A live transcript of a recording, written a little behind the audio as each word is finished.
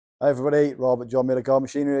Hi everybody, Rob at John Miller Garden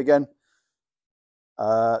Machinery again.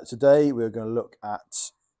 Today we're going to look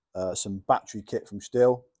at some battery kit from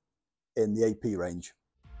Stihl in the AP range.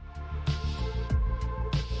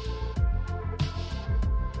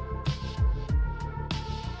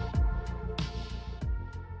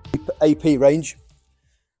 AP range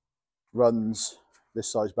runs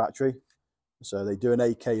this size battery. So they do an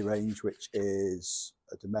AK range, which is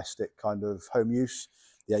a domestic kind of home use.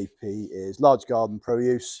 The AP is large garden pro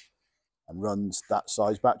use and runs that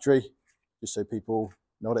size battery, just so people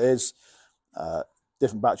know what it is.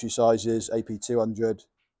 Different battery sizes, AP 200,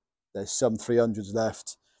 there's some 300s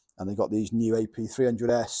left, and they've got these new AP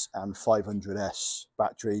 300S and 500S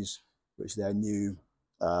batteries, which they're new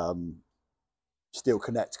Stihl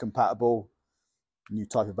Connect compatible, new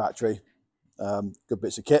type of battery. Good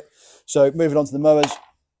bits of kit. So moving on to the mowers.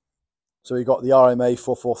 So we've got the RMA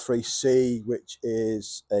 443C, which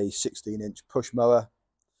is a 16-inch push mower.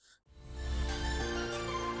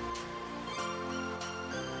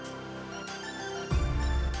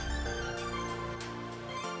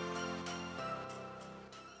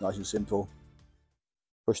 Nice and simple.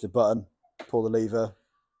 Push the button, pull the lever,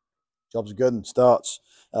 job's good and starts.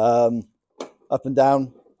 Up and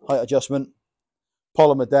down, height adjustment,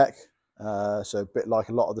 polymer deck. So a bit like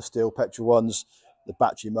a lot of the Stihl petrol ones, the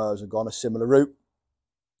battery mowers have gone a similar route.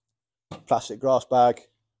 Plastic grass bag,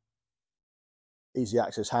 easy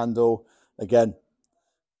access handle. Again,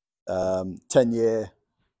 10-year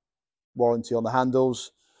warranty on the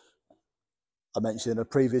handles. I mentioned in a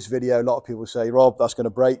previous video, a lot of people say, Rob, that's going to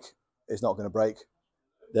break. It's not going to break.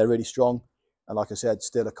 They're really strong. And like I said,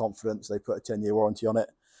 Stihl are confident. They put a 10-year warranty on it.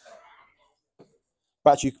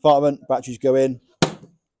 Battery compartment, batteries go in.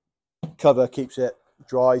 Cover keeps it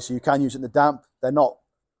dry, so you can use it in the damp. They're not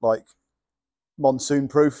like monsoon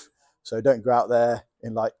proof, so don't go out there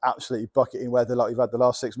in like absolutely bucketing weather like we've had the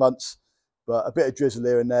last 6 months. But a bit of drizzle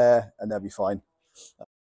here and there, and they'll be fine.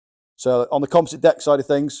 So on the composite deck side of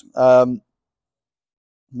things,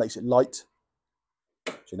 makes it light,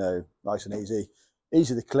 you know, nice and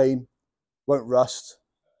easy to clean, won't rust.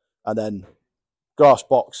 And then grass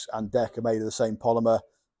box and deck are made of the same polymer,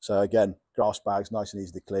 so again, grass bags nice and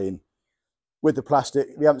easy to clean. With the plastic,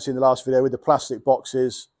 we haven't seen the last video, with the plastic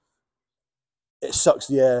boxes, it sucks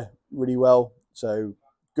the air really well, so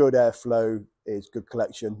good airflow is good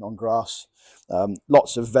collection on grass.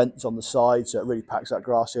 Lots of vents on the side, so it really packs that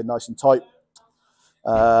grass in nice and tight.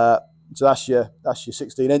 So that's your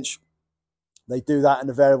 16-inch. They do that in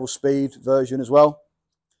the variable speed version as well.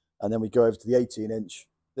 And then we go over to the 18-inch.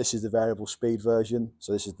 This is the variable speed version.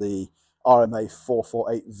 So this is the RMA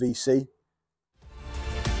 448 VC.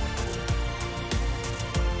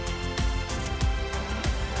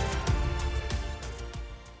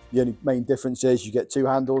 The only main difference is you get 2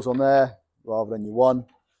 handles on there rather than your 1.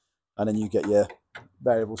 And then you get your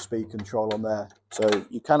variable speed control on there. So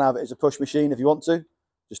you can have it as a push machine if you want to.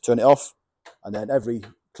 Just turn it off, and then every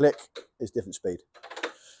click is different speed.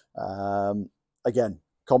 Again,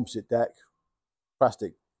 composite deck,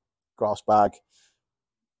 plastic grass bag,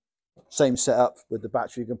 same setup with the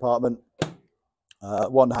battery compartment.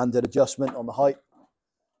 One-handed adjustment on the height.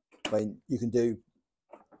 I mean, you can do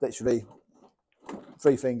literally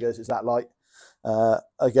 3 fingers, it's that light.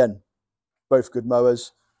 Again, both good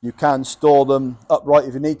mowers. You can store them upright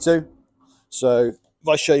if you need to. So if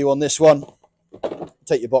I show you on this one,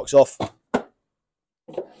 take your box off,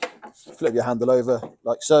 flip your handle over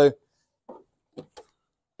like so.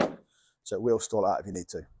 So it will store that if you need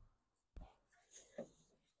to.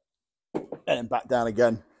 And then back down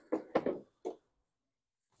again.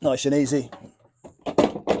 Nice and easy.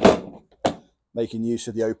 Making use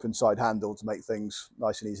of the open side handle to make things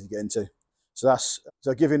nice and easy to get into. So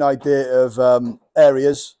I'll give you an idea of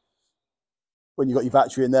areas when you've got your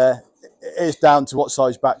battery in there. It is down to what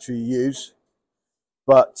size battery you use.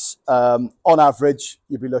 But on average,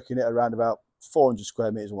 you'll be looking at around about 400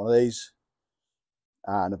 square meters on one of these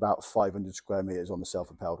and about 500 square meters on the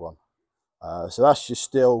self-propelled one. So that's your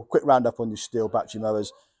Stihl, quick roundup on your Stihl battery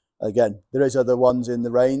mowers. Again, there is other ones in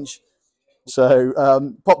the range. So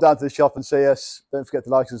pop down to the shop and see us. Don't forget to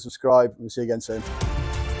like and subscribe. We'll see you again soon.